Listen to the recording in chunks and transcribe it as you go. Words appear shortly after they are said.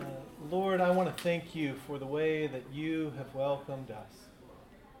Lord, I want to thank you for the way that you have welcomed us.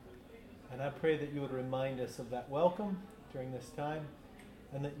 And I pray that you would remind us of that welcome during this time,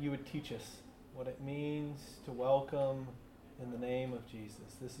 and that you would teach us what it means to welcome in the name of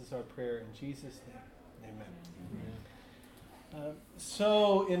Jesus. This is our prayer in Jesus' name. Amen.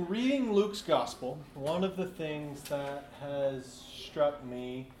 So in reading Luke's gospel, one of the things that has struck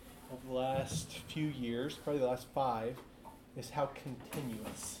me over the last few years, probably the last 5, is how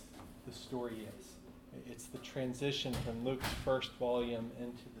continuous the story is. It's the transition from Luke's first volume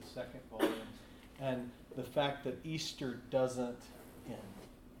into the second volume, and the fact that Easter doesn't end.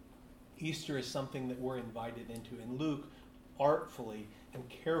 Easter is something that we're invited into, and Luke artfully and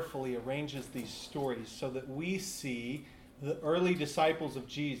carefully arranges these stories so that we see the early disciples of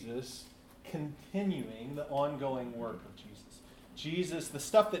Jesus continuing the ongoing work of Jesus, the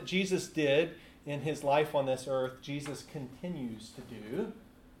stuff that Jesus did in his life on this earth, Jesus continues to do.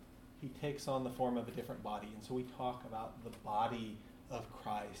 He takes on the form of a different body. And so we talk about the body of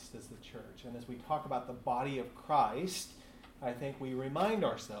Christ as the church. And as we talk about the body of Christ, I think we remind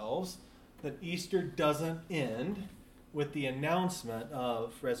ourselves that Easter doesn't end with the announcement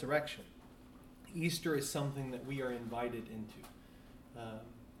of resurrection. Easter is something that we are invited into.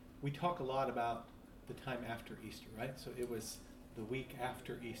 We talk a lot about the time after Easter, right? So it was the week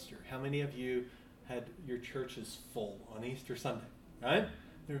after Easter. How many of you had your churches full on Easter Sunday, right?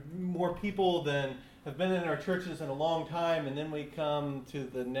 There are more people than have been in our churches in a long time, and then we come to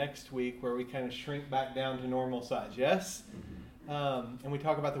the next week where we kind of shrink back down to normal size, yes? And we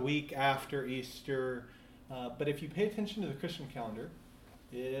talk about the week after Easter. But if you pay attention to the Christian calendar,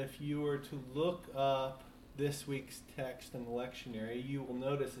 if you were to look up this week's text in the lectionary, you will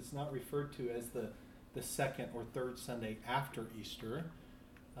notice it's not referred to as the second or third Sunday after Easter,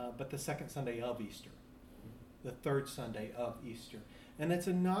 but the second Sunday of Easter, the third Sunday of Easter. And it's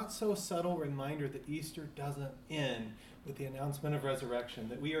a not so subtle reminder that Easter doesn't end with the announcement of resurrection,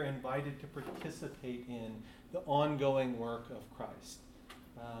 that we are invited to participate in the ongoing work of Christ.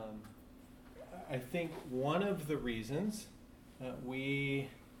 I think one of the reasons we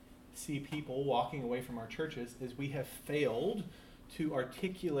see people walking away from our churches is we have failed to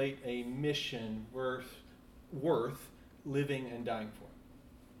articulate a mission worth living and dying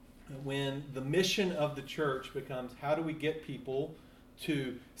for. When the mission of the church becomes, how do we get people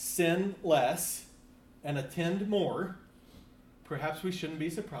to sin less and attend more, perhaps we shouldn't be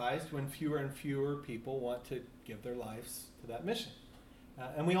surprised when fewer and fewer people want to give their lives to that mission.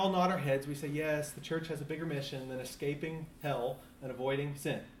 And we all nod our heads. We say, yes, the church has a bigger mission than escaping hell and avoiding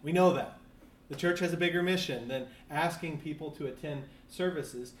sin. We know that. The church has a bigger mission than asking people to attend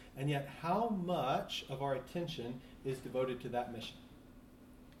services. And yet, how much of our attention is devoted to that mission?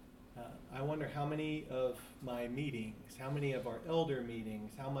 I wonder how many of my meetings, how many of our elder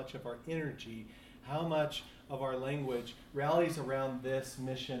meetings, how much of our energy, how much of our language rallies around this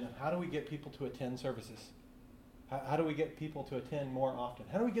mission of how do we get people to attend services? How do we get people to attend more often?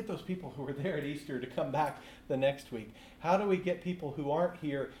 How do we get those people who were there at Easter to come back the next week? How do we get people who aren't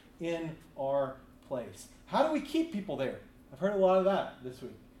here in our place? How do we keep people there? I've heard a lot of that this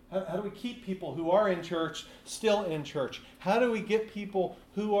week. How do we keep people who are in church still in church? How do we get people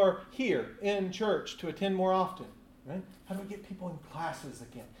who are here in church to attend more often? Right? How do we get people in classes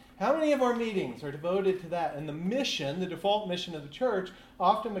again? How many of our meetings are devoted to that? And the mission, the default mission of the church,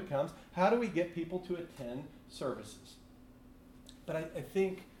 often becomes, how do we get people to attend services? But I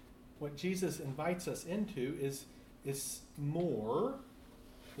think what Jesus invites us into is more.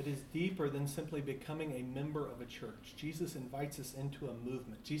 It is deeper than simply becoming a member of a church. Jesus invites us into a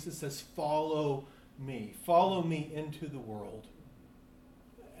movement. Jesus says, follow me into the world.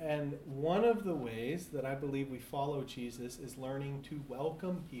 And one of the ways that I believe we follow Jesus is learning to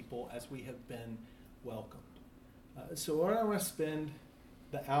welcome people as we have been welcomed. So what I want to spend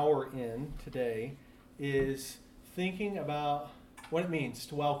the hour in today is thinking about what it means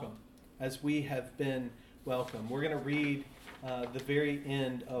to welcome as we have been welcomed. We're going to read the very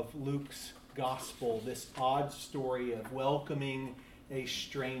end of Luke's gospel, this odd story of welcoming a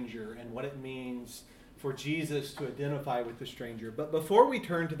stranger and what it means for Jesus to identify with the stranger. But before we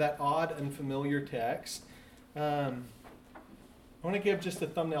turn to that odd and familiar text, I want to give just a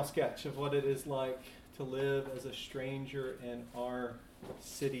thumbnail sketch of what it is like to live as a stranger in our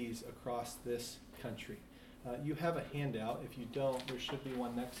cities across this country. You have a handout. If you don't, there should be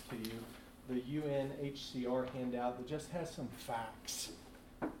one next to you. The UNHCR handout that just has some facts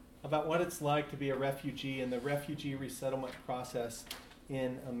about what it's like to be a refugee and the refugee resettlement process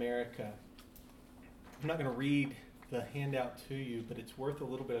in America. I'm not going to read the handout to you, but it's worth a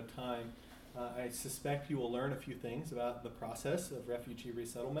little bit of time I suspect you will learn a few things about the process of refugee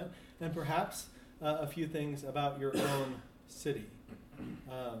resettlement and perhaps a few things about your own city.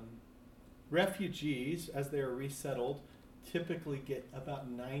 Refugees, as they are resettled, typically get about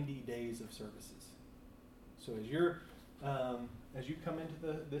 90 days of services. So as you come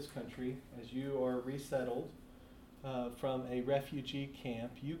into this country, as you are resettled from a refugee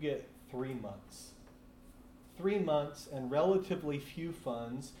camp, you get 3 months. 3 months and relatively few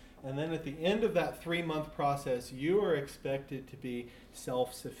funds. And then at the end of that 3-month process, you are expected to be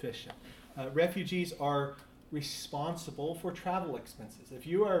self-sufficient. Refugees are responsible for travel expenses. If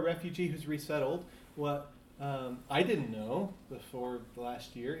you are a refugee who's resettled, what I didn't know before the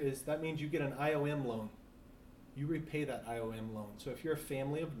last year is that means you get an IOM loan. You repay that IOM loan. So if you're a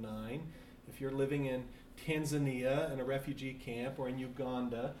family of 9, if you're living in Tanzania in a refugee camp or in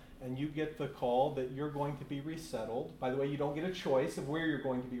Uganda, and you get the call that you're going to be resettled. By the way, you don't get a choice of where you're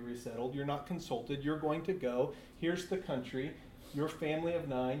going to be resettled. You're not consulted. You're going to go. Here's the country. Your family of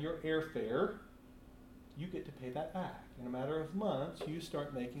 9, your airfare. You get to pay that back. In a matter of months, you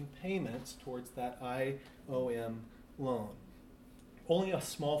start making payments towards that IOM loan. Only a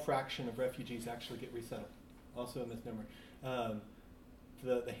small fraction of refugees actually get resettled. Also a misnomer.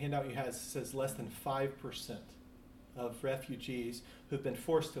 The handout you have says less than 5% of refugees who've been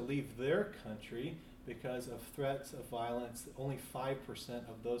forced to leave their country because of threats of violence. Only 5%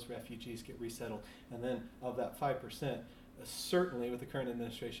 of those refugees get resettled. And then of that 5%, certainly with the current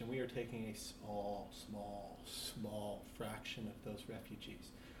administration, we are taking a small fraction of those refugees.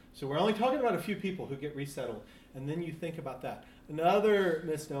 So we're only talking about a few people who get resettled. And then you think about that. Another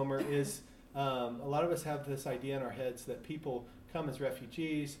misnomer is a lot of us have this idea in our heads that people come as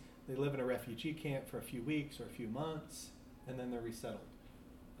refugees, they live in a refugee camp for a few weeks or a few months, and then they're resettled.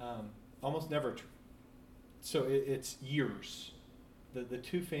 Almost never true. So it's years. The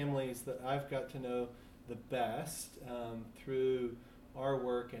 2 families that I've got to know the best through our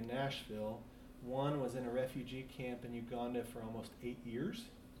work in Nashville, one was in a refugee camp in Uganda for almost 8 years,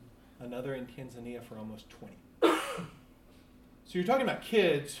 another in Tanzania for almost 20. So you're talking about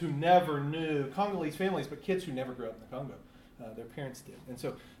kids who never knew, Congolese families, but kids who never grew up in the Congo. Their parents did. And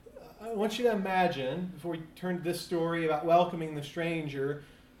so I want you to imagine, before we turn to this story about welcoming the stranger,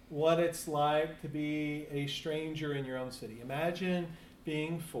 what it's like to be a stranger in your own city. Imagine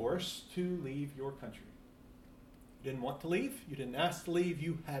being forced to leave your country. You didn't want to leave. You didn't ask to leave.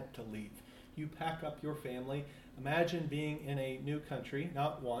 You had to leave. You pack up your family. Imagine being in a new country,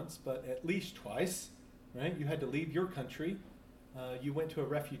 not once, but at least twice, right? You had to leave your country. You went to a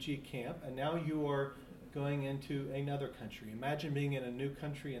refugee camp, and now you are going into another country. Imagine being in a new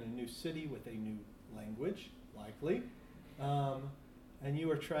country, in a new city with a new language, likely, and you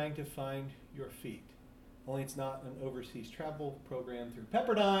are trying to find your feet. Only it's not an overseas travel program through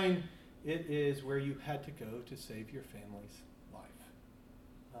Pepperdine. It is where you had to go to save your family's life.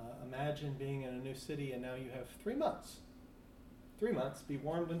 Imagine being in a new city and now you have 3 months. 3 months, be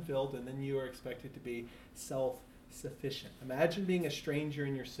warmed and filled, and then you are expected to be self-sufficient. Imagine being a stranger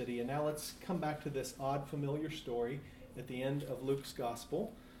in your city. And now let's come back to this odd, familiar story at the end of Luke's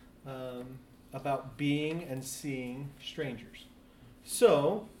gospel about being and seeing strangers.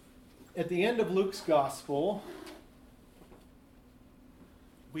 So, at the end of Luke's gospel,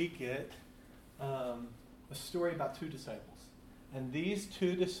 we get a story about 2 disciples. And these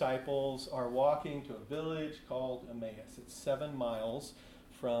 2 disciples are walking to a village called Emmaus. It's 7 miles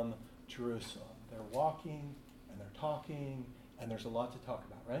from Jerusalem. They're walking and they're talking, and there's a lot to talk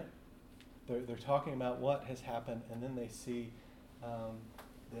about, right? They're talking about what has happened, and then they see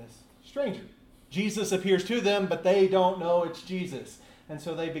this stranger. Jesus appears to them, but they don't know it's Jesus. And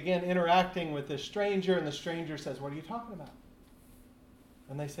so they begin interacting with this stranger, and the stranger says, "What are you talking about?"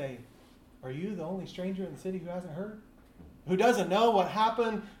 And they say, "Are you the only stranger in the city who hasn't heard? Who doesn't know what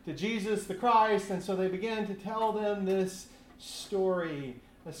happened to Jesus the Christ?" And so they begin to tell them this story,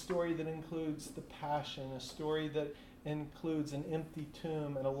 a story that includes the passion, a story that includes an empty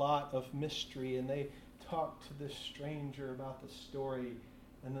tomb and a lot of mystery. And they talk to this stranger about the story.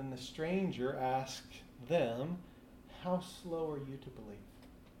 And then the stranger asks them, "How slow are you to believe?"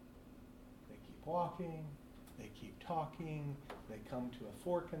 They keep walking. They keep talking. They come to a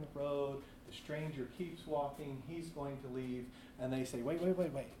fork in the road. The stranger keeps walking. He's going to leave. And they say, wait.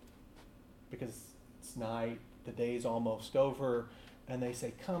 Because it's night. The day's almost over. And they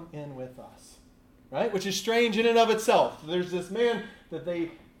say, "Come in with us." Right? Which is strange in and of itself. There's this man that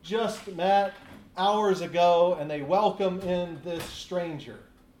they just met hours ago, and they welcome in this stranger.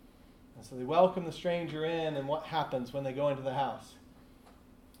 And so they welcome the stranger in, and what happens when they go into the house?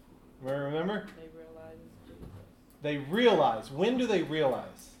 Remember? They realize it's Jesus. They realize. When do they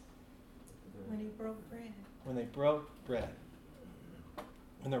realize? When he broke bread. When they broke bread.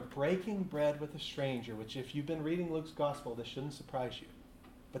 When they're breaking bread with a stranger, which if you've been reading Luke's gospel, this shouldn't surprise you.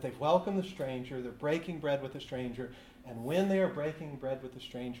 But they've welcomed the stranger, they're breaking bread with a stranger, and when they are breaking bread with a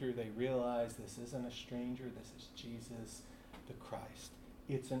stranger, they realize this isn't a stranger, this is Jesus the Christ.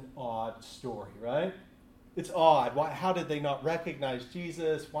 It's an odd story, right? It's odd. How did they not recognize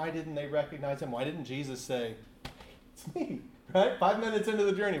Jesus? Why didn't they recognize him? Why didn't Jesus say, it's me, right? 5 minutes into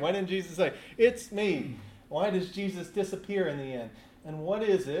the journey, why didn't Jesus say, it's me? Why does Jesus disappear in the end? And what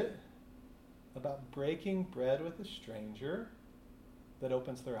is it about breaking bread with a stranger that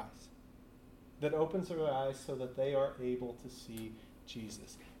opens their eyes? That opens their eyes so that they are able to see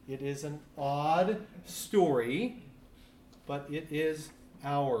Jesus. It is an odd story, but it is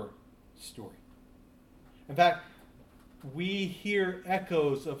our story. In fact, we hear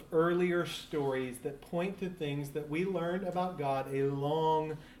echoes of earlier stories that point to things that we learned about God a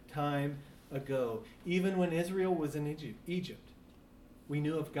long time ago. Even when Israel was in Egypt, we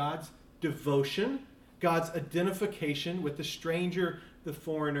knew of God's devotion, God's identification with the stranger, the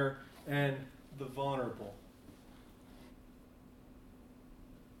foreigner, and the vulnerable.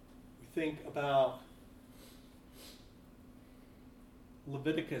 We think about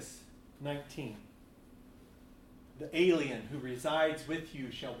Leviticus 19. The alien who resides with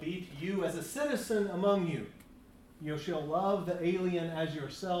you shall be to you as a citizen among you. You shall love the alien as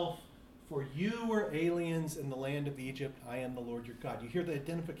yourself, for you were aliens in the land of Egypt. I am the Lord your God. You hear the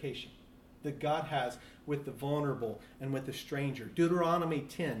identification that God has with the vulnerable and with the stranger. Deuteronomy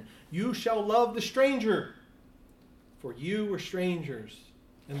 10, you shall love the stranger, for you were strangers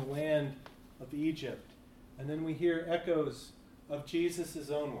in the land of Egypt. And then we hear echoes of Jesus'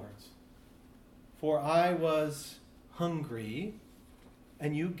 own words. For I was hungry,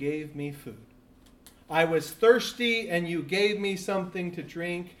 and you gave me food. I was thirsty, and you gave me something to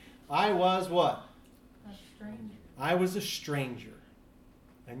drink. I was what? A stranger. I was a stranger,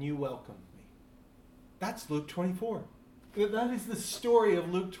 and you welcomed me. That's Luke 24. That is the story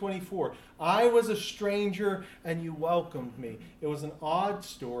of Luke 24. I was a stranger, and you welcomed me. It was an odd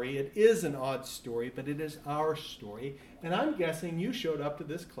story. It is an odd story, but it is our story. And I'm guessing you showed up to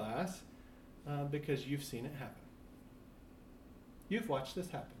this class because you've seen it happen. You've watched this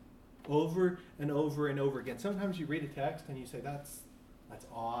happen over and over and over again. Sometimes you read a text and you say, that's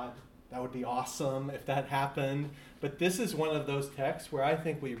odd. That would be awesome if that happened. But this is one of those texts where I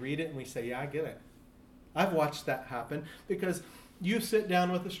think we read it and we say, yeah, I get it. I've watched that happen because you sit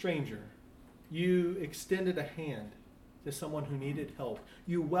down with a stranger. You extended a hand to someone who needed help.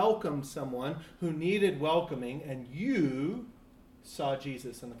 You welcomed someone who needed welcoming, and you saw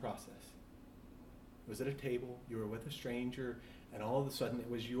Jesus in the process. It was at a table, you were with a stranger, and all of a sudden it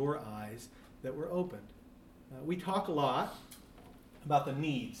was your eyes that were opened. We talk a lot about the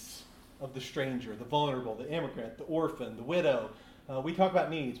needs of the stranger, the vulnerable, the immigrant, the orphan, the widow. We talk about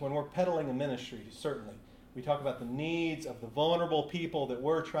needs when we're peddling a ministry, certainly. We talk about the needs of the vulnerable people that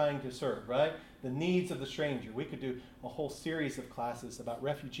we're trying to serve, right? The needs of the stranger. We could do a whole series of classes about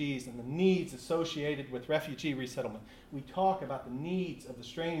refugees and the needs associated with refugee resettlement. We talk about the needs of the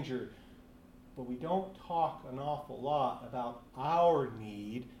stranger, but we don't talk an awful lot about our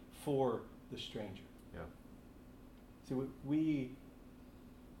need for the stranger. Yeah. See,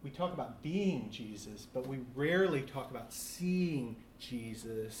 we talk about being Jesus, but we rarely talk about seeing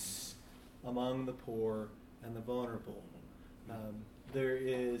Jesus among the poor and the vulnerable. There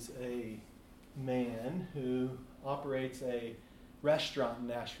is a man who operates a restaurant in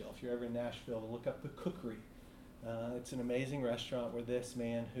Nashville. If you're ever in Nashville, look up the Cookery. It's an amazing restaurant where this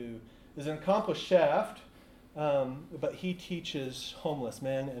man, who is an accomplished chef, but he teaches homeless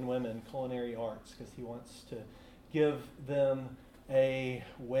men and women culinary arts because he wants to give them a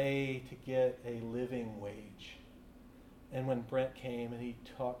way to get a living wage. And when Brent came and he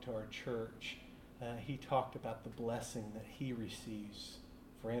talked to our church, he talked about the blessing that he receives.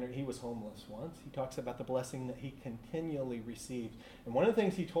 He was homeless once. He talks about the blessing that he continually receives. And one of the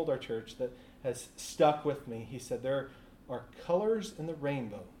things he told our church that has stuck with me, he said, there are colors in the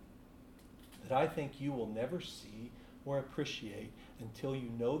rainbow that I think you will never see or appreciate until you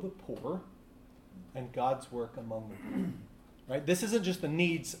know the poor and God's work among the poor. Right? This isn't just the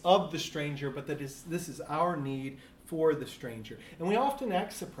needs of the stranger, but this is our need for the stranger. And we often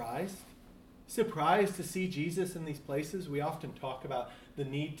act surprised to see Jesus in these places. We often talk about the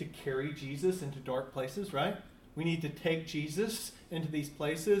need to carry Jesus into dark places, right? We need to take Jesus into these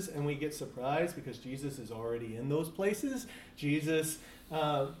places, and we get surprised because Jesus is already in those places. Jesus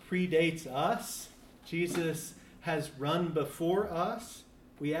predates us. Jesus has run before us.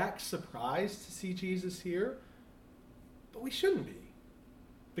 We act surprised to see Jesus here, but we shouldn't be.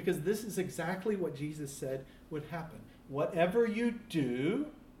 Because this is exactly what Jesus said would happen. Whatever you do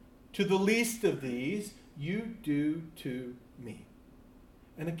to the least of these, you do to me.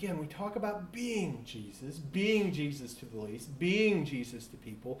 And again, we talk about being Jesus to the least, being Jesus to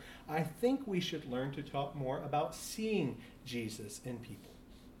people. I think we should learn to talk more about seeing Jesus in people.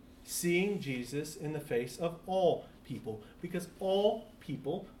 Seeing Jesus in the face of all people, because all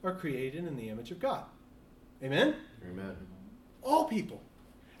people are created in the image of God. Amen? Amen. All people.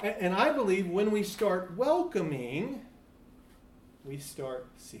 And I believe when we start welcoming, we start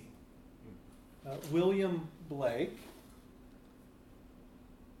seeing. William Blake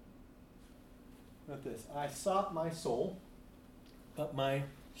wrote this: I sought my soul, but my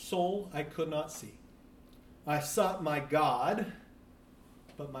soul I could not see. I sought my God,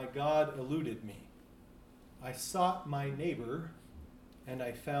 but my God eluded me. I sought my neighbor, and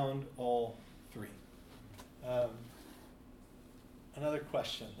I found all three. Another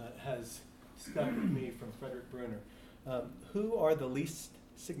question that has stuck with me from Frederick Bruner. Who are the least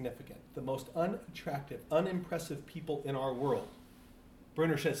significant, the most unattractive, unimpressive people in our world?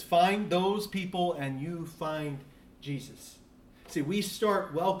 Bruner says, find those people and you find Jesus. See, we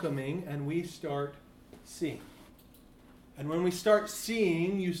start welcoming and we start seeing. And when we start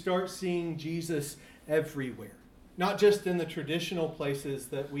seeing, you start seeing Jesus everywhere. Not just in the traditional places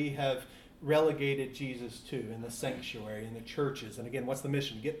that we have relegated Jesus to, in the sanctuary, in the churches. And again, what's the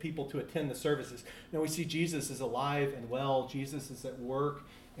mission? Get people to attend the services. No, we see Jesus is alive and well. Jesus is at work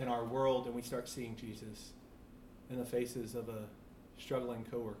in our world, and we start seeing Jesus in the faces of a struggling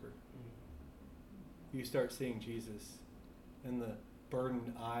coworker. You start seeing Jesus in the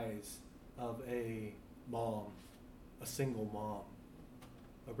burdened eyes of a mom, a single mom,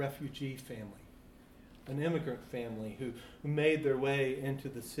 a refugee family, an immigrant family who made their way into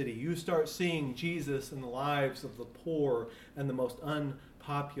the city. You start seeing Jesus in the lives of the poor and the most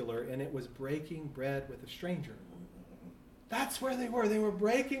unpopular, and it was breaking bread with a stranger. That's where they were. They were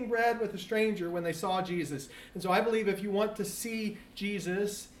breaking bread with a stranger when they saw Jesus. And so I believe if you want to see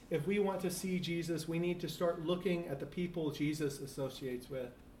Jesus, if we want to see Jesus, we need to start looking at the people Jesus associates with.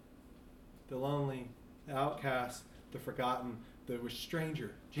 The lonely, the outcast, the forgotten, the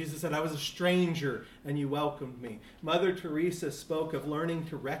stranger. Jesus said, I was a stranger and you welcomed me. Mother Teresa spoke of learning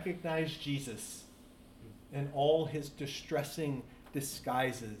to recognize Jesus in all his distressing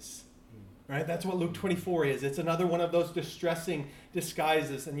disguises. Right? That's what Luke 24 is. It's another one of those distressing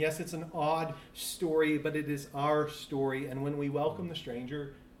disguises. And yes, it's an odd story, but it is our story. And when we welcome the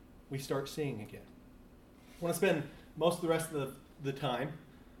stranger, we start seeing again. I want to spend most of the rest of the time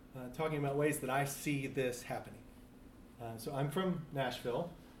talking about ways that I see this happening. So I'm from Nashville.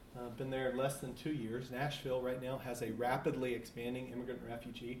 I've been there less than 2 years. Nashville right now has a rapidly expanding immigrant and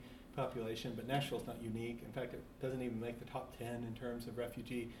refugee population, but Nashville's not unique. In fact, it doesn't even make the top 10 in terms of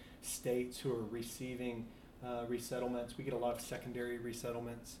refugee states who are receiving resettlements. We get a lot of secondary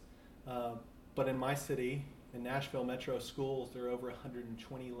resettlements. But in my city, in Nashville Metro schools, there are over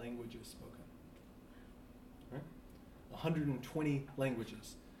 120 languages spoken. Right? 120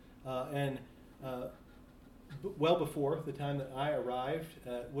 languages. Well before the time that I arrived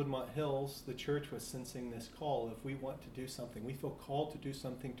at Woodmont Hills, the church was sensing this call. If we want to do something, we feel called to do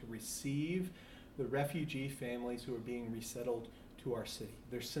something to receive the refugee families who are being resettled to our city.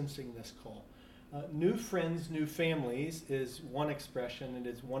 They're sensing this call. New friends, new families is one expression. It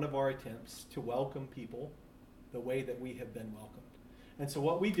is one of our attempts to welcome people the way that we have been welcomed. And so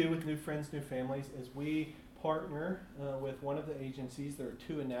what we do with New Friends, New Families is we partner with one of the agencies. There are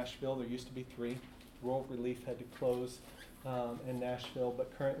 2 in Nashville. There used to be 3. World Relief had to close in Nashville,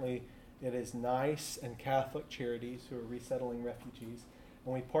 but currently it is NICE and Catholic Charities who are resettling refugees.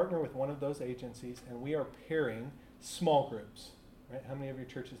 And we partner with one of those agencies, and we are pairing small groups. Right? How many of your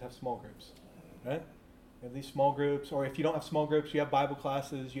churches have small groups? Right? You have these small groups, or if you don't have small groups, you have Bible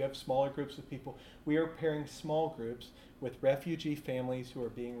classes, you have smaller groups of people. We are pairing small groups with refugee families who are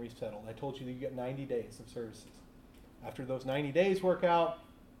being resettled. I told you that you get 90 days of services. After those 90 days work out,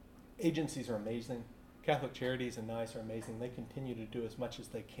 agencies are amazing. Catholic Charities and NICE are amazing. They continue to do as much as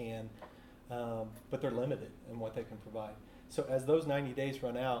they can, but they're limited in what they can provide. So as those 90 days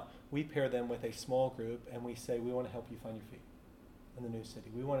run out, we pair them with a small group, and we say, we want to help you find your feet in the new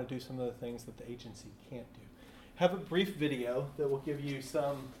city. We want to do some of the things that the agency can't do. Have a brief video that will give you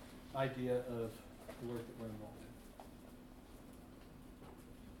some idea of the work that we're involved in.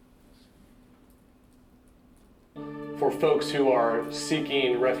 For folks who are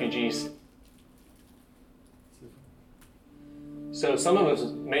seeking refugees. So some of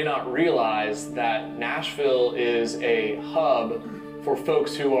us may not realize that Nashville is a hub for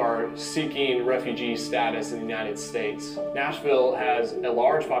folks who are seeking refugee status in the United States. Nashville has a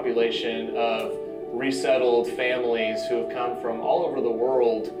large population of resettled families who have come from all over the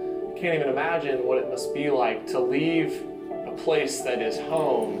world. You can't even imagine what it must be like to leave a place that is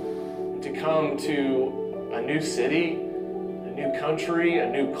home, to come to a new city, a new country, a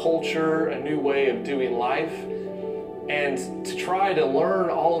new culture, a new way of doing life, and to try to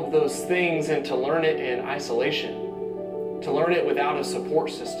learn all of those things and to learn it in isolation, to learn it without a support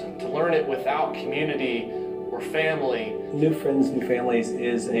system, to learn it without community or family. New Friends, New Families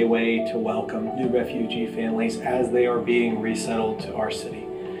is a way to welcome new refugee families as they are being resettled to our city.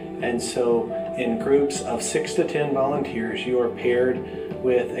 And so in groups of 6 to 10 volunteers, you are paired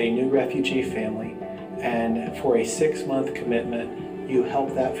with a new refugee family, and for a 6-month commitment, you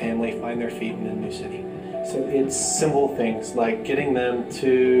help that family find their feet in a new city. So it's simple things like getting them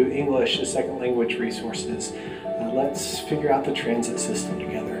to English as second language resources. Let's figure out the transit system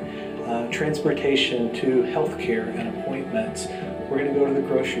together. Transportation to healthcare and appointments. We're going to go to the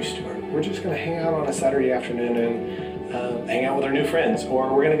grocery store. We're just going to hang out on a Saturday afternoon and hang out with our new friends, or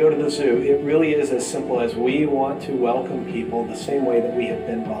we're going to go to the zoo. It really is as simple as we want to welcome people the same way that we have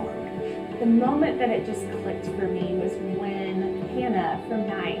been welcomed. The moment that it just clicked for me was when Hannah from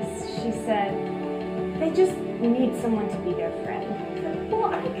NICE, she said, they just need someone to be their friend. Well,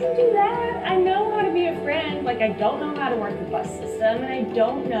 I can do that. I know how to be a friend. Like, I don't know how to work the bus system, and I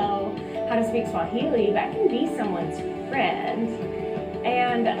don't know how to speak Swahili, but I can be someone's friend.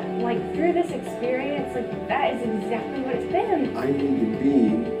 And, like, through this experience, like, that is exactly what it's been. I need to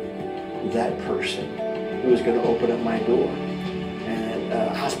be that person who is going to open up my door. And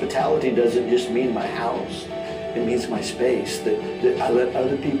hospitality doesn't just mean my house. It means my space, that I let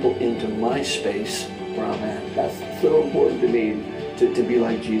other people into my space where I'm at. That's so important to me. To be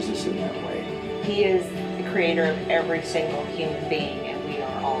like Jesus in that way. He is the creator of every single human being, and we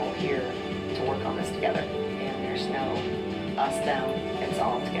are all here to work on this together. And there's no us, them, it's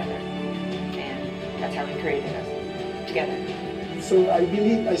all together. And that's how he created us, together. So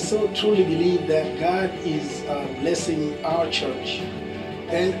I so truly believe that God is blessing our church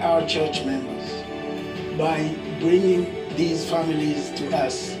and our church members by bringing these families to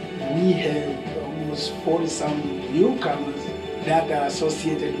us. We have almost 40-some newcomers that are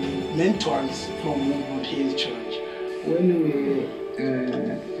associated with mentors from Movement Hill Church. When we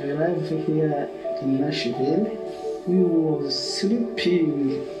arrived here in Nashville, we were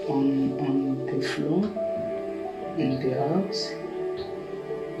sleeping on the floor in the house.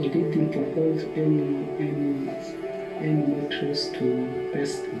 We didn't have any mattress to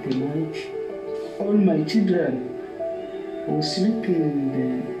rest the night. All my children were sleeping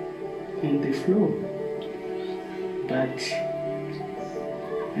on the floor, but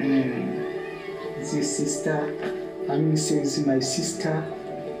this sister, says my sister,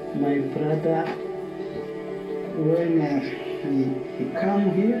 my brother, when he come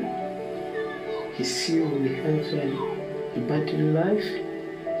here, he see we have a battle life,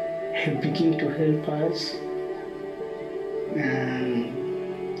 he begin to help us.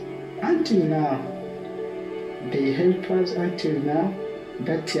 Until now, they help us until now.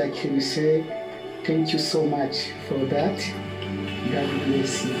 That I can say thank you so much for that. God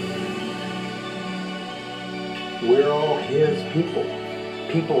bless you. We're all His people,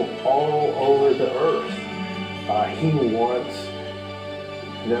 people all over the earth. He wants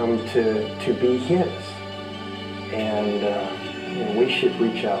them to be His. And we should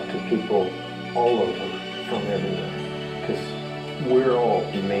reach out to people all over from everywhere, because we're all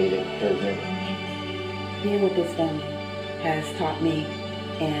made in His image. Being with this family has taught me,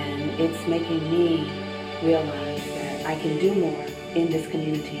 and it's making me realize that I can do more in this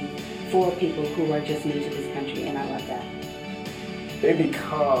community for people who are just new to this country, and I love that. They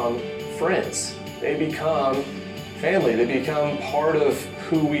become friends. They become family. They become part of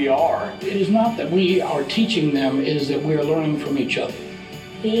who we are. It is not that we are teaching them, it is that we are learning from each other.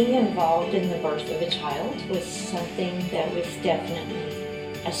 Being involved in the birth of a child was something that was definitely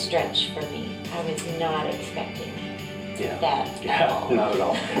a stretch for me. I was not expecting that at all. Not at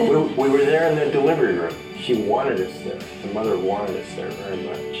all. we were there in the delivery room. She wanted us there. The mother wanted us there very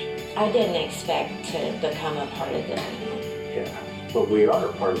much. I didn't expect to become a part of the family. Yeah, but we are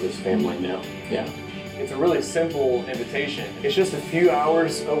a part of this family now. Yeah. It's a really simple invitation. It's just a few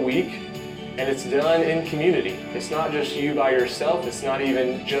hours a week, and it's done in community. It's not just you by yourself. It's not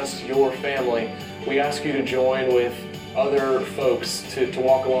even just your family. We ask you to join with other folks to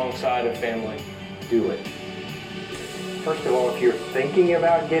walk alongside a family. Do it. First of all, if you're thinking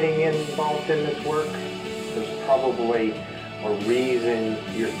about getting involved in this work, there's probably a reason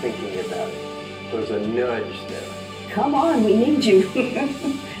you're thinking about it. There's a nudge there. come on, we need you.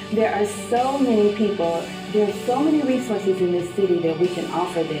 There are so many people, there are so many resources in this city that we can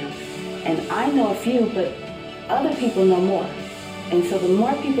offer them. And I know a few, but other people know more. And so the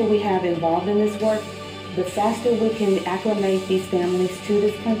more people we have involved in this work, the faster we can acclimate these families to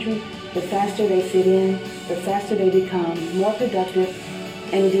this country, the faster they fit in, the faster they become more productive,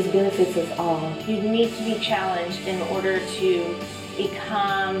 and it just benefits us all. You need to be challenged in order to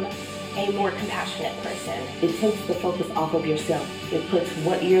become a more compassionate person. It takes the focus off of yourself. It puts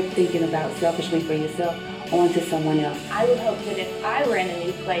what you're thinking about selfishly for yourself onto someone else. I would hope that if I were in a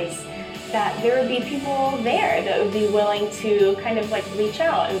new place, that there would be people there that would be willing to kind of like reach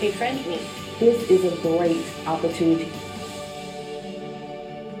out and befriend me. This is a great opportunity.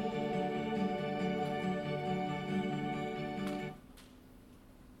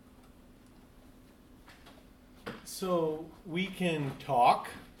 So we can talk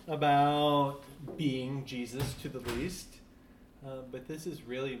about being Jesus to the least, but this is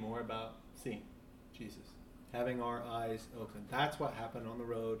really more about seeing Jesus, having our eyes open. That's what happened on the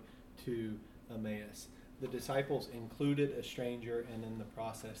road to Emmaus. The disciples included a stranger, and in the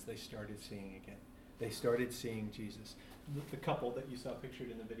process, they started seeing again. They started seeing Jesus. The couple that you saw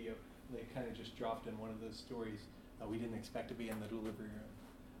pictured in the video, they kind of just dropped in one of those stories. We didn't expect to be in the delivery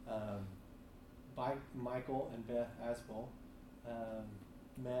room. Michael and Beth Asbel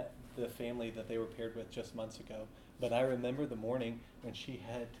met the family that they were paired with just months ago. But I remember the morning when she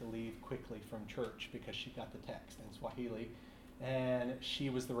had to leave quickly from church because she got the text in Swahili, and she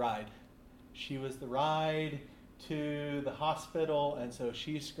was the ride. She was the ride to the hospital, and so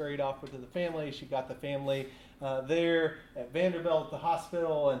she scurried off with the family. She got the family there at Vanderbilt, the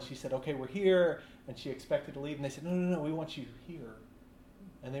hospital, and she said, okay, we're here. And she expected to leave, and they said, no, we want you here.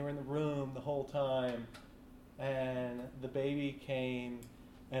 And they were in the room the whole time, and the baby came,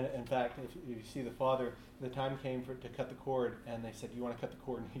 and in fact, if you see the father, the time came to cut the cord, and they said, you want to cut the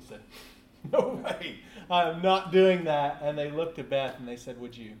cord? And he said, no way, I'm not doing that. And they looked at Beth, and they said,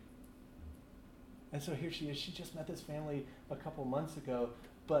 would you? And so here she is. She just met this family a couple months ago,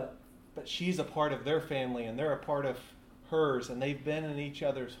 but she's a part of their family, and they're a part of hers, and they've been in each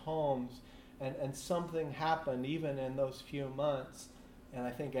other's homes, and something happened even in those few months. And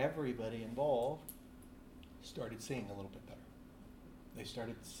I think everybody involved started seeing a little bit better. They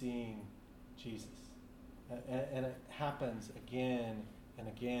started seeing Jesus. And it happens again and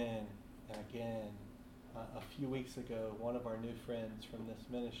again and again. A few weeks ago, one of our new friends from this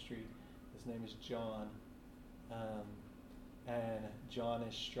ministry, his name is John, and John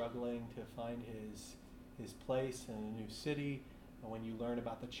is struggling to find his place in a new city. And when you learn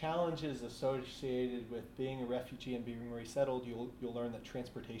about the challenges associated with being a refugee and being resettled, you'll learn that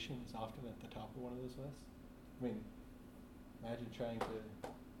transportation is often at the top of one of those lists. I mean, imagine trying to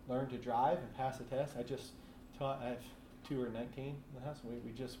learn to drive and pass a test. I have 2 who are 19 in the house.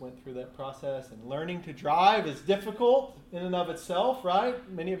 We just went through that process, and learning to drive is difficult in and of itself, right?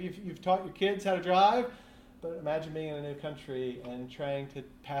 Many of you, you've taught your kids how to drive, but imagine being in a new country and trying to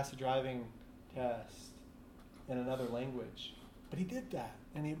pass a driving test in another language. But he did that,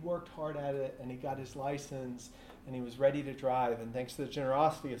 and he worked hard at it, and he got his license, and he was ready to drive. And thanks to the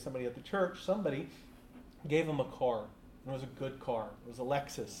generosity of somebody at the church, somebody gave him a car. And it was a good car. It was a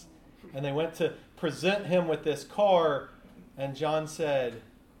Lexus. And they went to present him with this car, and John said,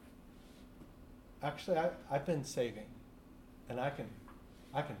 actually, I've been saving, and I can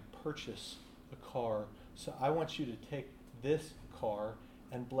purchase a car, so I want you to take this car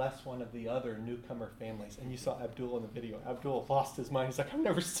and bless one of the other newcomer families. And you saw Abdul in the video. Abdul lost his mind. He's like, I've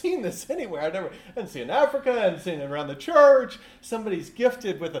never seen this anywhere. I hadn't seen it in Africa. I hadn't seen it around the church. Somebody's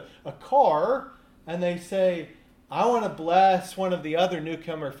gifted with a car, and they say, I want to bless one of the other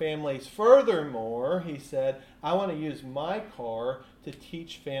newcomer families. Furthermore, he said, I want to use my car to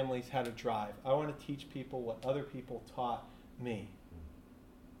teach families how to drive. I want to teach people what other people taught me.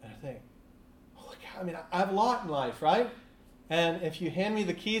 And I think, holy cow, I mean, I have a lot in life, right? And if you hand me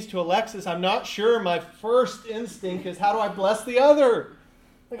the keys to a Lexus, I'm not sure my first instinct is, how do I bless the other?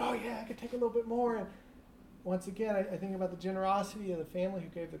 Like, oh yeah, I could take a little bit more. And once again, I think about the generosity of the family who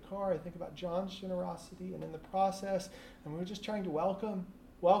gave the car. I think about John's generosity, and in the process, and we're just trying to welcome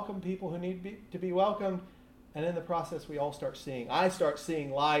people who need to be welcomed. And in the process, we all start seeing. I start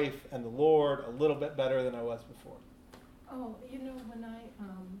seeing life and the Lord a little bit better than I was before. Oh, you know, when I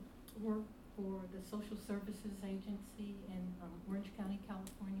worked for the Social Services Agency in Orange County,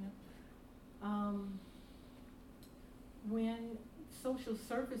 California, when social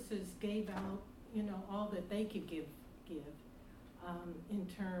services gave out, you know, all that they could give in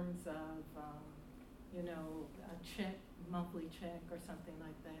terms of, you know, a monthly check or something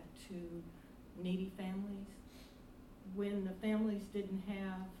like that to needy families, when the families didn't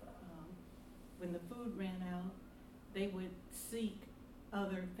have, when the food ran out, they would seek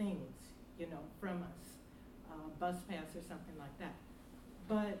other things, from us, bus pass or something like that.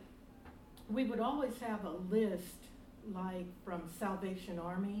 But we would always have a list, like from Salvation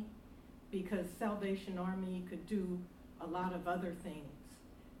Army, because Salvation Army could do a lot of other things.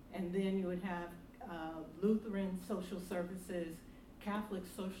 And then you would have Lutheran social services, Catholic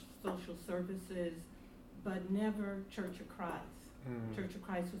social services, but never Church of Christ. Church of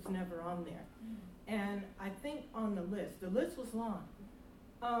Christ was never on there. And I think on the list was long,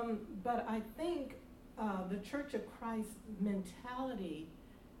 but I think the Church of Christ mentality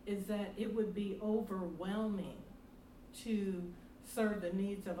is that it would be overwhelming to serve the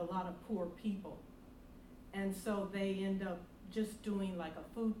needs of a lot of poor people. And so they end up just doing like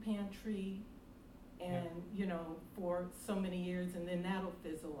a food pantry and, for so many years, and then that'll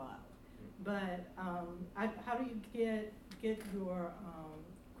fizzle out. But how do you get your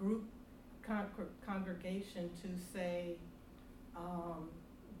group congregation to say,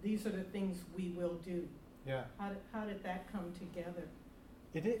 these are the things we will do? Yeah. How did that come together?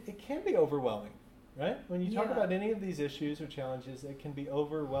 It can be overwhelming, right? When you talk about any of these issues or challenges, it can be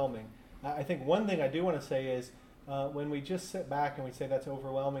overwhelming. I think one thing I do want to say is when we just sit back and we say that's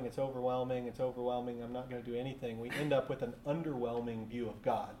overwhelming, it's overwhelming, it's overwhelming, I'm not going to do anything, we end up with an underwhelming view of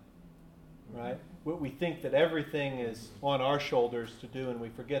God, right? We think that everything is on our shoulders to do, and we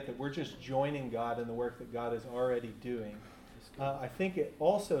forget that we're just joining God in the work that God is already doing. I think it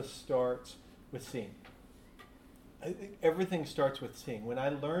also starts with seeing. I think everything starts with seeing. When I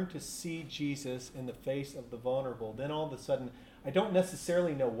learn to see Jesus in the face of the vulnerable, then all of a sudden, I don't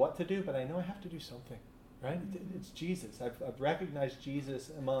necessarily know what to do, but I know I have to do something, right? It's Jesus. I've recognized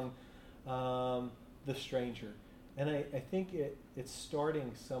Jesus among the stranger. And I think it's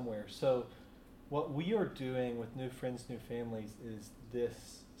starting somewhere. So what we are doing with New Friends, New Families is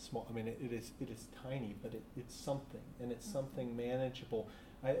this small. I mean, it is tiny, but it's something, and it's something manageable.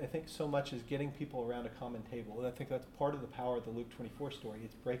 I think so much is getting people around a common table. And I think that's part of the power of the Luke 24 story.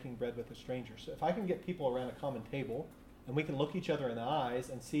 It's breaking bread with a stranger. So if I can get people around a common table, and we can look each other in the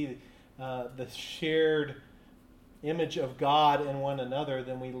eyes and see the shared image of God in one another,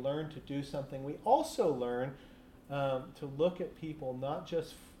 then we learn to do something. We also learn to look at people not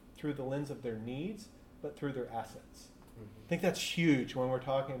just through the lens of their needs, but through their assets. I think that's huge when we're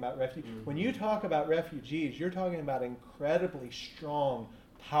talking about refugees. When you talk about refugees, you're talking about incredibly strong,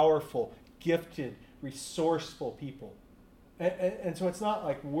 powerful, gifted, resourceful people. And so it's not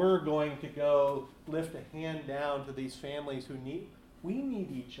like we're going to go lift a hand down to these families we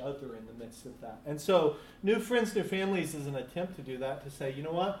need each other in the midst of that. And so New Friends, New Families is an attempt to do that, to say, you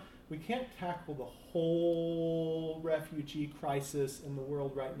know what, we can't tackle the whole refugee crisis in the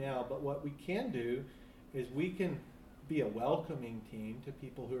world right now, but what we can do is we can be a welcoming team to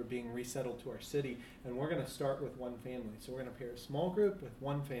people who are being resettled to our city, and we're going to start with one family. So we're going to pair a small group with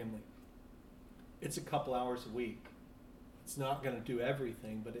one family. It's a couple hours a week. It's not going to do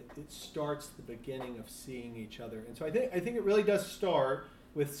everything, but it starts the beginning of seeing each other. And so I think it really does start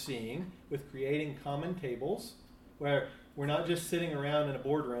with seeing, with creating common tables where we're not just sitting around in a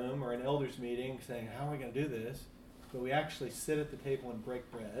boardroom or an elders meeting saying, how are we going to do this? But we actually sit at the table and break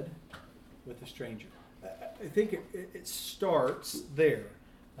bread with a stranger. I think it starts there.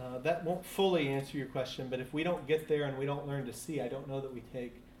 That won't fully answer your question, but if we don't get there and we don't learn to see, I don't know that we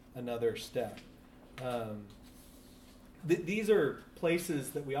take another step. These are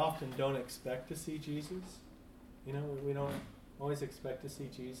places that we often don't expect to see Jesus. We don't always expect to see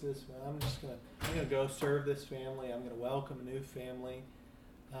Jesus. Well, I'm going to go serve this family. I'm going to welcome a new family.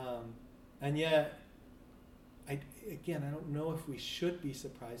 And yet, I don't know if we should be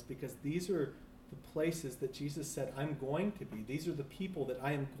surprised, because these are the places that Jesus said, I'm going to be. These are the people that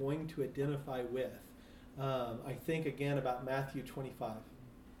I am going to identify with. I think again about Matthew 25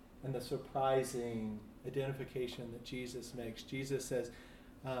 and the surprising identification that Jesus makes. Jesus says,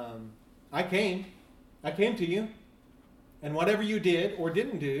 I came to you, and whatever you did or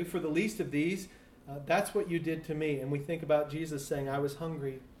didn't do for the least of these, that's what you did to me. And we think about Jesus saying, I was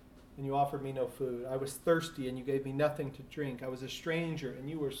hungry and you offered me no food. I was thirsty and you gave me nothing to drink. I was a stranger and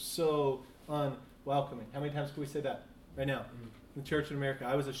you were so unwelcoming. How many times can we say that right now in the church in America?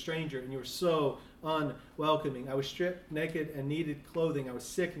 I was a stranger and you were so unwelcoming. I was stripped naked and needed clothing. I was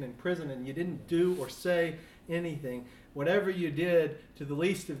sick and in prison and you didn't do or say anything. Whatever you did to the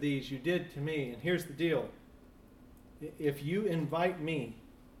least of these, you did to me. And here's the deal. If you invite me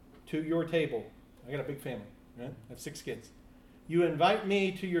to your table, I got a big family, right? I have 6 kids. You invite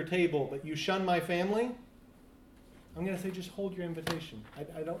me to your table, but you shun my family, I'm going to say just hold your invitation.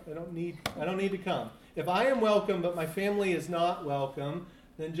 I don't need to come. If I am welcome but my family is not welcome,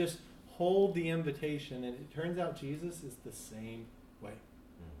 then just hold the invitation. And it turns out Jesus is the same way.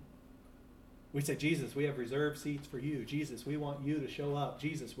 We say, Jesus, we have reserved seats for you. Jesus, we want you to show up.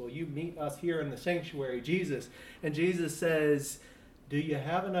 Jesus, will you meet us here in the sanctuary? Jesus. And Jesus says, do you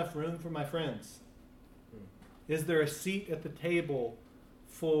have enough room for my friends? Is there a seat at the table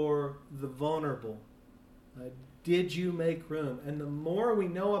for the vulnerable? Did you make room? And the more we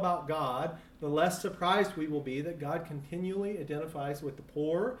know about God, the less surprised we will be that God continually identifies with the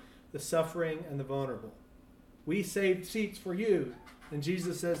poor, the suffering, and the vulnerable. We saved seats for you. And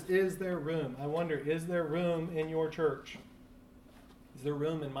Jesus says, is there room? I wonder, is there room in your church? Is there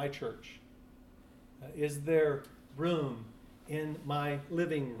room in my church? Is there room in my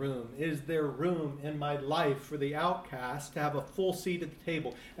living room? Is there room in my life for the outcast to have a full seat at the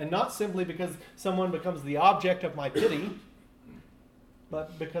table? And not simply because someone becomes the object of my pity,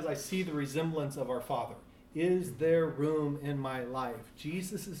 but because I see the resemblance of our Father. Is there room in my life?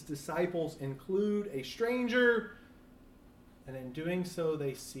 Jesus' disciples include a stranger, and in doing so,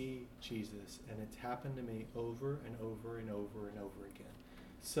 they see Jesus. And it's happened to me over and over and over and over again.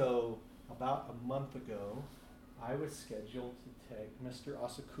 So about a month ago, I was scheduled to take Mr.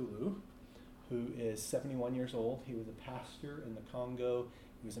 Asakulu, who is 71 years old. He was a pastor in the Congo.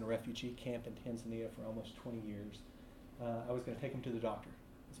 He was in a refugee camp in Tanzania for almost 20 years. I was going to take him to the doctor.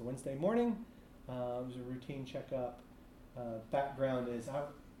 It was a Wednesday morning. It was a routine checkup. Background is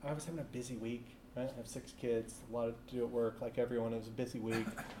I was having a busy week. Right? I have 6 kids, a lot to do at work, like everyone. It was a busy week.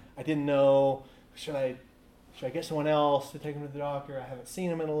 I didn't know, should I get someone else to take him to the doctor? I haven't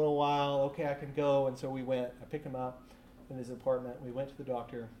seen him in a little while. Okay, I can go. And so we went. I picked him up in his apartment. We went to the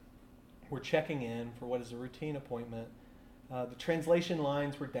doctor. We're checking in for what is a routine appointment. The translation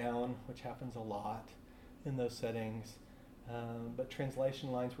lines were down, which happens a lot in those settings. But translation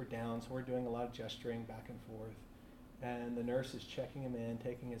lines were down, so we're doing a lot of gesturing back and forth. And the nurse is checking him in,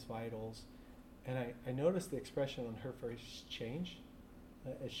 taking his vitals. And I noticed the expression on her face change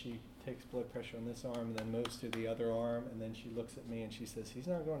as she takes blood pressure on this arm and then moves to the other arm, and then she looks at me and she says, he's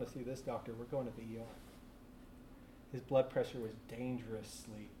not going to see this doctor, we're going to the ER. His blood pressure was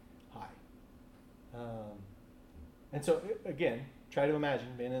dangerously high. And so, again, try to imagine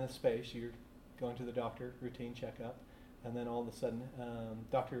being in a space, you're going to the doctor, routine checkup, and then all of a sudden,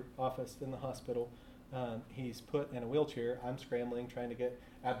 doctor office in the hospital, he's put in a wheelchair. I'm scrambling, trying to get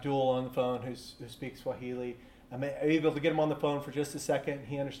Abdul on the phone, who speaks Swahili. I'm able to get him on the phone for just a second.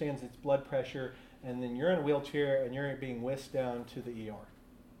 He understands it's blood pressure, and then you're in a wheelchair, and you're being whisked down to the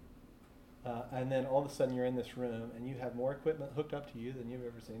ER. And then all of a sudden, you're in this room, and you have more equipment hooked up to you than you've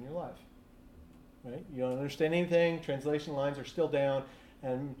ever seen in your life. Right? You don't understand anything. Translation lines are still down,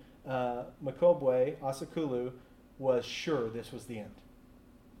 and Makobwe Asakulu was sure this was the end.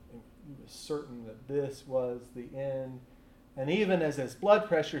 He was certain that this was the end. And even as his blood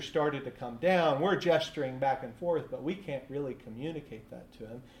pressure started to come down, we're gesturing back and forth, but we can't really communicate that to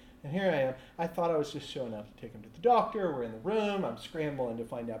him. And here I am. I thought I was just showing up to take him to the doctor. We're in the room. I'm scrambling to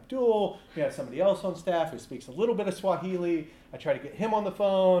find Abdul. We have somebody else on staff who speaks a little bit of Swahili. I try to get him on the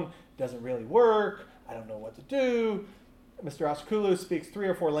phone. It doesn't really work. I don't know what to do. Mr. Asakulu speaks 3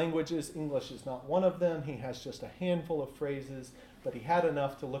 or 4 languages. English is not one of them. He has just a handful of phrases, but he had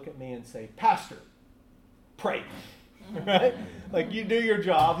enough to look at me and say, Pastor, pray. Right? Like, you do your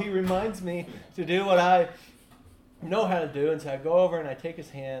job. He reminds me to do what I know how to do, and so I go over and I take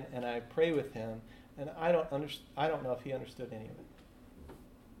his hand and I pray with him, and I don't know if he understood any of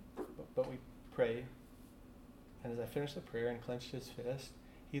it. But we prayed, and as I finished the prayer and clenched his fist,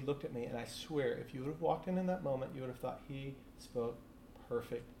 he looked at me, and I swear, if you would have walked in that moment, you would have thought he spoke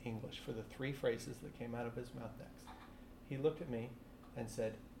perfect English for the 3 phrases that came out of his mouth next. He looked at me and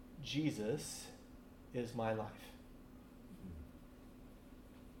said, Jesus is my life.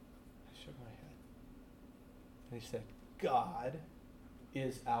 I shook my head. And he said, God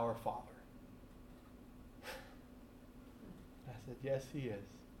is our Father. I said, yes, he is.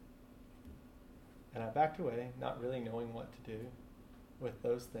 And I backed away, not really knowing what to do with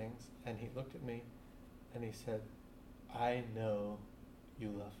those things. And he looked at me and he said, I know you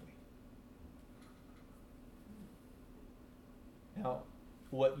love me. Now,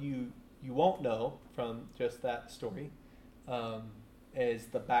 what you won't know from just that story is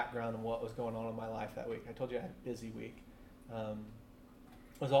the background of what was going on in my life that week. I told you I had a busy week. It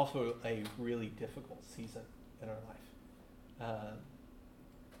was also a really difficult season in our life.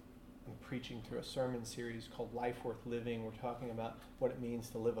 I'm preaching through a sermon series called Life Worth Living. We're talking about what it means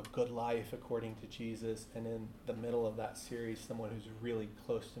to live a good life according to Jesus. And in the middle of that series, someone who's really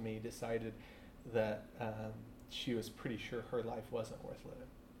close to me decided that she was pretty sure her life wasn't worth living.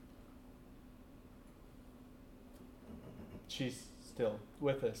 She's still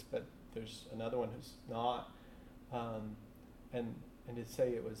with us, but there's another one who's not. And to say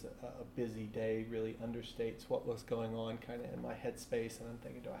it was a busy day really understates what was going on kind of in my headspace. And I'm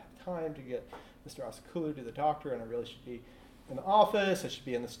thinking, do I have time to get Mr. Asakulu to the doctor? And I really should be in the office. I should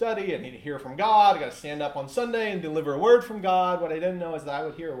be in the study. I need to hear from God. I got to stand up on Sunday and deliver a word from God. What I didn't know is that I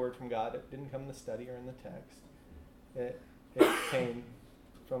would hear a word from God. It didn't come in the study or in the text. It came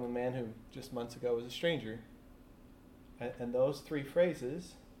from a man who just months ago was a stranger. And those 3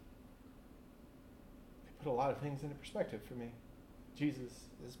 phrases, they put a lot of things into perspective for me. Jesus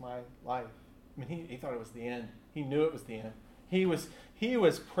is my life. I mean, he thought it was the end. He knew it was the end. He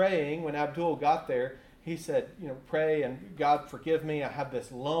was praying when Abdul got there. He said, pray and God forgive me. I have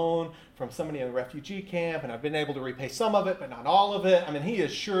this loan from somebody in a refugee camp and I've been able to repay some of it, but not all of it. I mean, he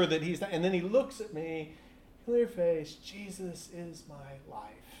is sure that he's not. And then he looks at me, clear face, Jesus is my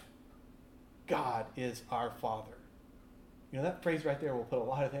life. God is our Father. That phrase right there will put a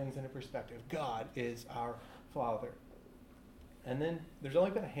lot of things into perspective. God is our Father. And then there's only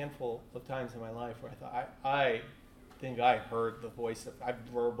been a handful of times in my life where I thought, I think I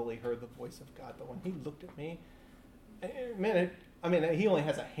verbally heard the voice of God. But when he looked at me, he only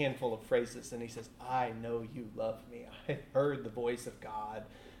has a handful of phrases, and he says, I know you love me. I heard the voice of God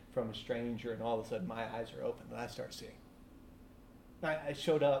from a stranger, and all of a sudden my eyes are open, and I start seeing. I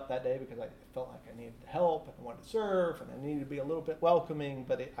showed up that day because I felt like I needed help, and I wanted to serve, and I needed to be a little bit welcoming,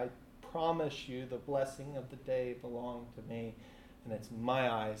 but I promise you the blessing of the day belonged to me, and it's my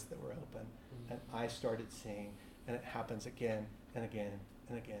eyes that were open, and I started seeing, and it happens again and again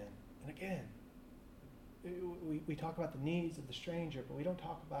and again and again. We talk about the needs of the stranger, but we don't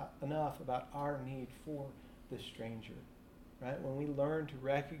talk enough about our need for the stranger, right? When we learn to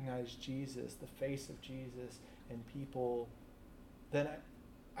recognize Jesus, the face of Jesus in people, then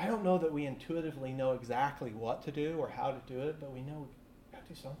I don't know that we intuitively know exactly what to do or how to do it, but we know we got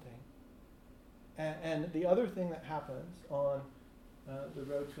to do something. And the other thing that happens on the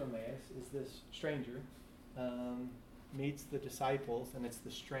road to Emmaus is this stranger meets the disciples, and it's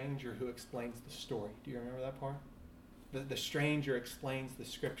the stranger who explains the story. Do you remember that part? The stranger explains the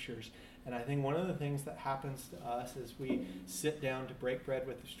scriptures. And I think one of the things that happens to us as we sit down to break bread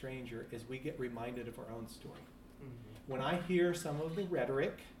with the stranger is we get reminded of our own story. Mm-hmm. When I hear some of the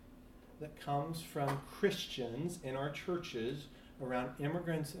rhetoric that comes from Christians in our churches around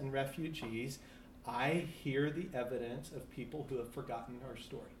immigrants and refugees, I hear the evidence of people who have forgotten our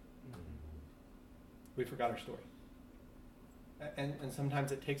story. Mm-hmm. We forgot our story. And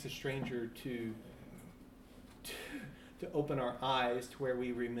sometimes it takes a stranger to open our eyes to where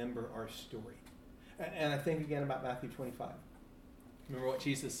we remember our story. And I think again about Matthew 25. Remember what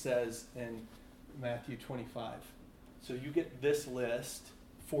Jesus says in Matthew 25. So you get this list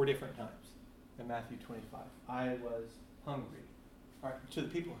 4 different times in Matthew 25. I was hungry. All right, to the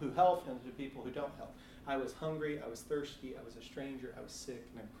people who help and to the people who don't help. I was hungry, I was thirsty, I was a stranger, I was sick,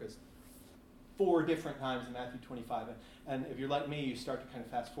 and in prison. 4 different times in Matthew 25. And if you're like me, you start to kind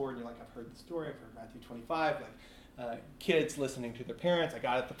of fast forward and you're like, I've heard the story, I've heard Matthew 25, kids listening to their parents. I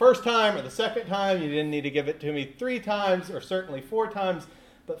got it the first time or the second time. You didn't need to give it to me 3 times or certainly 4 times,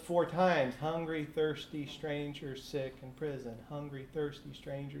 but 4 times. Hungry, thirsty, stranger, sick, in prison. Hungry, thirsty,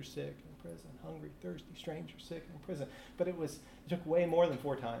 stranger, sick, in prison. Hungry, thirsty, stranger, sick, in prison. But it took way more than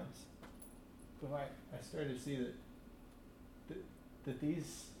 4 times. But I started to see that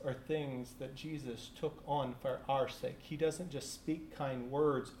these are things that Jesus took on for our sake. He doesn't just speak kind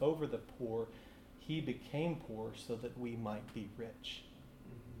words over the poor. He became poor so that we might be rich.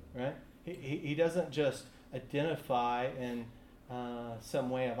 Mm-hmm. Right? He doesn't just identify in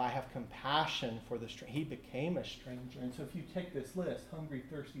some way of I have compassion for the stranger. He became a stranger. And so if you take this list, hungry,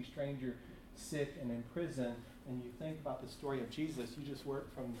 thirsty, stranger, sick, and in prison, and you think about the story of Jesus, you just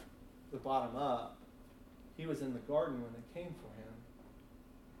work from the bottom up. He was in the garden when they came for him.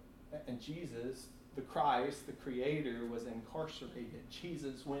 And Jesus, the Christ, the Creator, was incarcerated.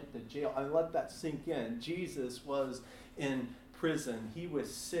 Jesus went to jail. I let that sink in. Jesus was in prison. He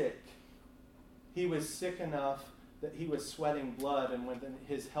was sick. He was sick enough that he was sweating blood, and when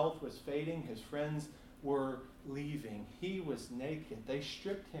his health was fading, his friends were leaving. He was naked. They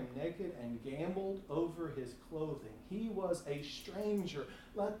stripped him naked and gambled over his clothing. He was a stranger.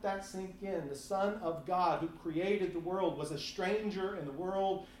 Let that sink in. The Son of God who created the world was a stranger in the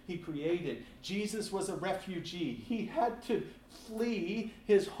world he created. Jesus was a refugee. He had to flee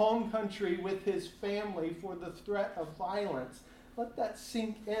his home country with his family for the threat of violence. let that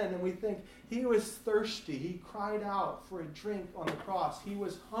sink in. And we think, he was thirsty. He cried out for a drink on the cross. He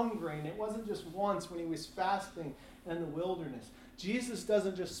was hungry, and it wasn't just once when he was fasting in the wilderness. Jesus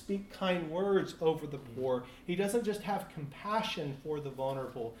doesn't just speak kind words over the poor. He doesn't just have compassion for the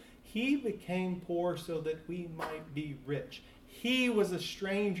vulnerable. He became poor so that we might be rich. He was a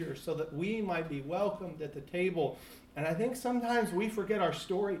stranger so that we might be welcomed at the table. And I think sometimes we forget our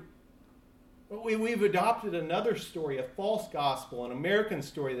story. We've adopted another story, a false gospel, an American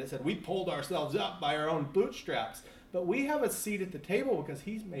story that said we pulled ourselves up by our own bootstraps. But we have a seat at the table because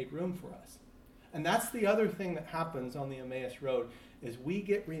he's made room for us. And that's the other thing that happens on the Emmaus Road, is we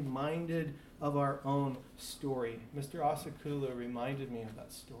get reminded of our own story. Mr. Asakula reminded me of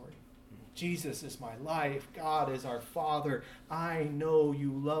that story. Jesus is my life. God is our Father. I know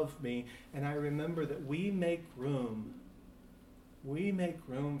you love me. And I remember that we make room. We make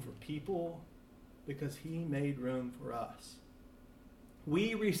room for people because he made room for us.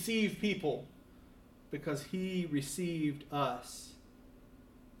 We receive people because he received us.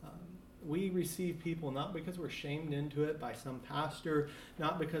 We receive people not because we're shamed into it by some pastor,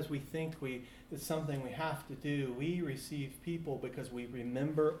 not because we think it's something we have to do. We receive people because we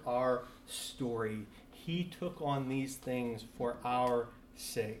remember our story. He took on these things for our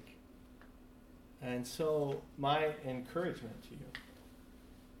sake. And so my encouragement to you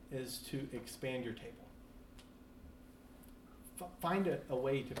is to expand your table. Find a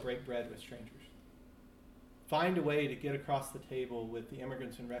way to break bread with strangers. Find a way to get across the table with the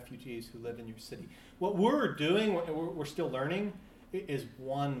immigrants and refugees who live in your city. What we're doing, we're still learning, is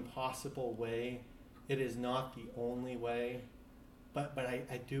one possible way. It is not the only way. But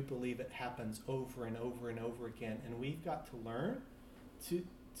I do believe it happens over and over and over again. And we've got to learn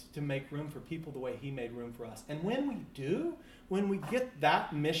to make room for people the way he made room for us. And when we do, when we get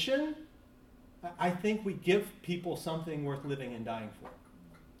that mission, I think we give people something worth living and dying for.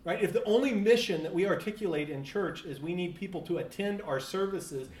 Right? If the only mission that we articulate in church is we need people to attend our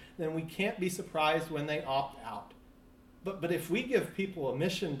services, then we can't be surprised when they opt out. But if we give people a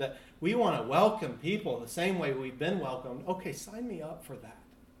mission that we want to welcome people the same way we've been welcomed, okay, sign me up for that.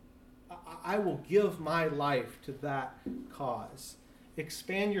 I will give my life to that cause.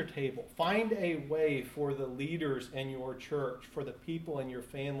 Expand your table. Find a way for the leaders in your church, for the people in your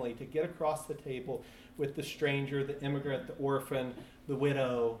family to get across the table with the stranger, the immigrant, the orphan, the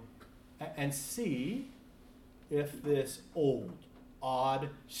widow, and see if this old, odd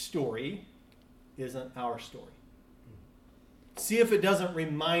story isn't our story. See if it doesn't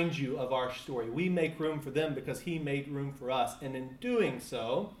remind you of our story. We make room for them because he made room for us. And in doing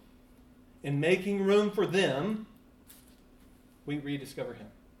so, in making room for them, we rediscover him.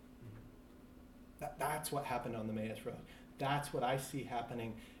 That's what happened on the Emmaus Road. That's what I see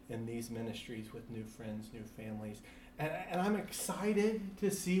happening in these ministries with new friends, new families. And I'm excited to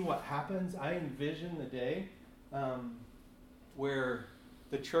see what happens. I envision the day where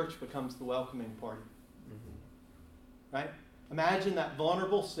the church becomes the welcoming party. Mm-hmm. Right? Imagine that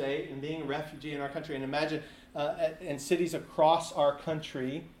vulnerable state and being a refugee in our country. And imagine in cities across our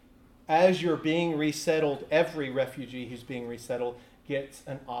country, as you're being resettled, every refugee who's being resettled gets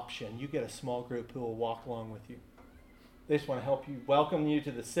an option. You get a small group who will walk along with you. They just want to help you, welcome you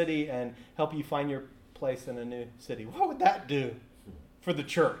to the city and help you find your place in a new city. What would that do for the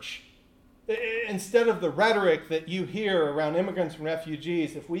church? Instead of the rhetoric that you hear around immigrants and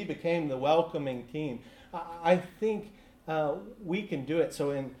refugees, if we became the welcoming team, I think we can do it.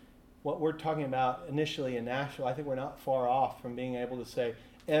 So in what we're talking about initially in Nashville, I think we're not far off from being able to say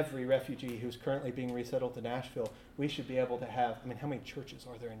every refugee who's currently being resettled to Nashville, we should be able to have, how many churches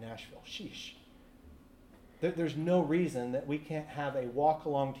are there in Nashville? Sheesh. There's no reason that we can't have a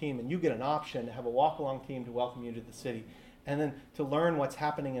walk-along team, and you get an option to have a walk-along team to welcome you to the city, and then to learn what's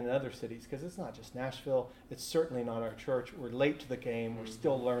happening in other cities, because it's not just Nashville, it's certainly not our church. We're late to the game, we're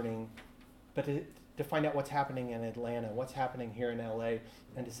still learning, but to find out what's happening in Atlanta, what's happening here in LA,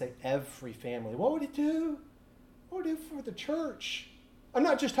 and to say every family, what would it do? What would it do for the church? I'm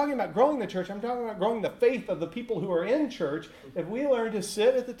not just talking about growing the church, I'm talking about growing the faith of the people who are in church. If we learn to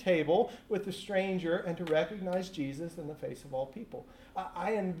sit at the table with the stranger and to recognize Jesus in the face of all people.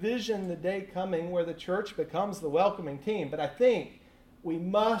 I envision the day coming where the church becomes the welcoming team, but I think we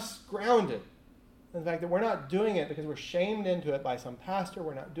must ground it in the fact that we're not doing it because we're shamed into it by some pastor.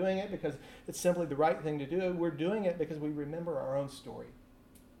 We're not doing it because it's simply the right thing to do. We're doing it because we remember our own story.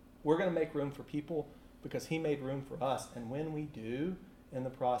 We're going to make room for people because he made room for us, and when we do, in the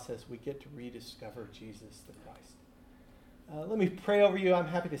process, we get to rediscover Jesus the Christ. Let me pray over you. I'm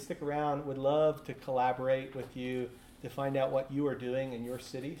happy to stick around. Would love to collaborate with you to find out what you are doing in your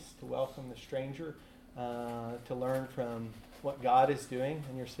cities to welcome the stranger. to learn from what God is doing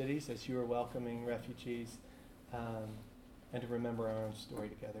in your cities as you are welcoming refugees, and to remember our own story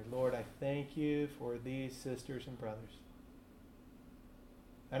together. Lord, I thank you for these sisters and brothers.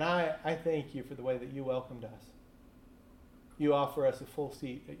 And I thank you for the way that you welcomed us. You offer us a full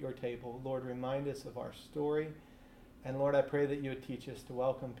seat at your table. Lord, remind us of our story. And Lord, I pray that you would teach us to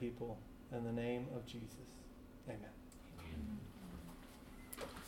welcome people in the name of Jesus. Amen.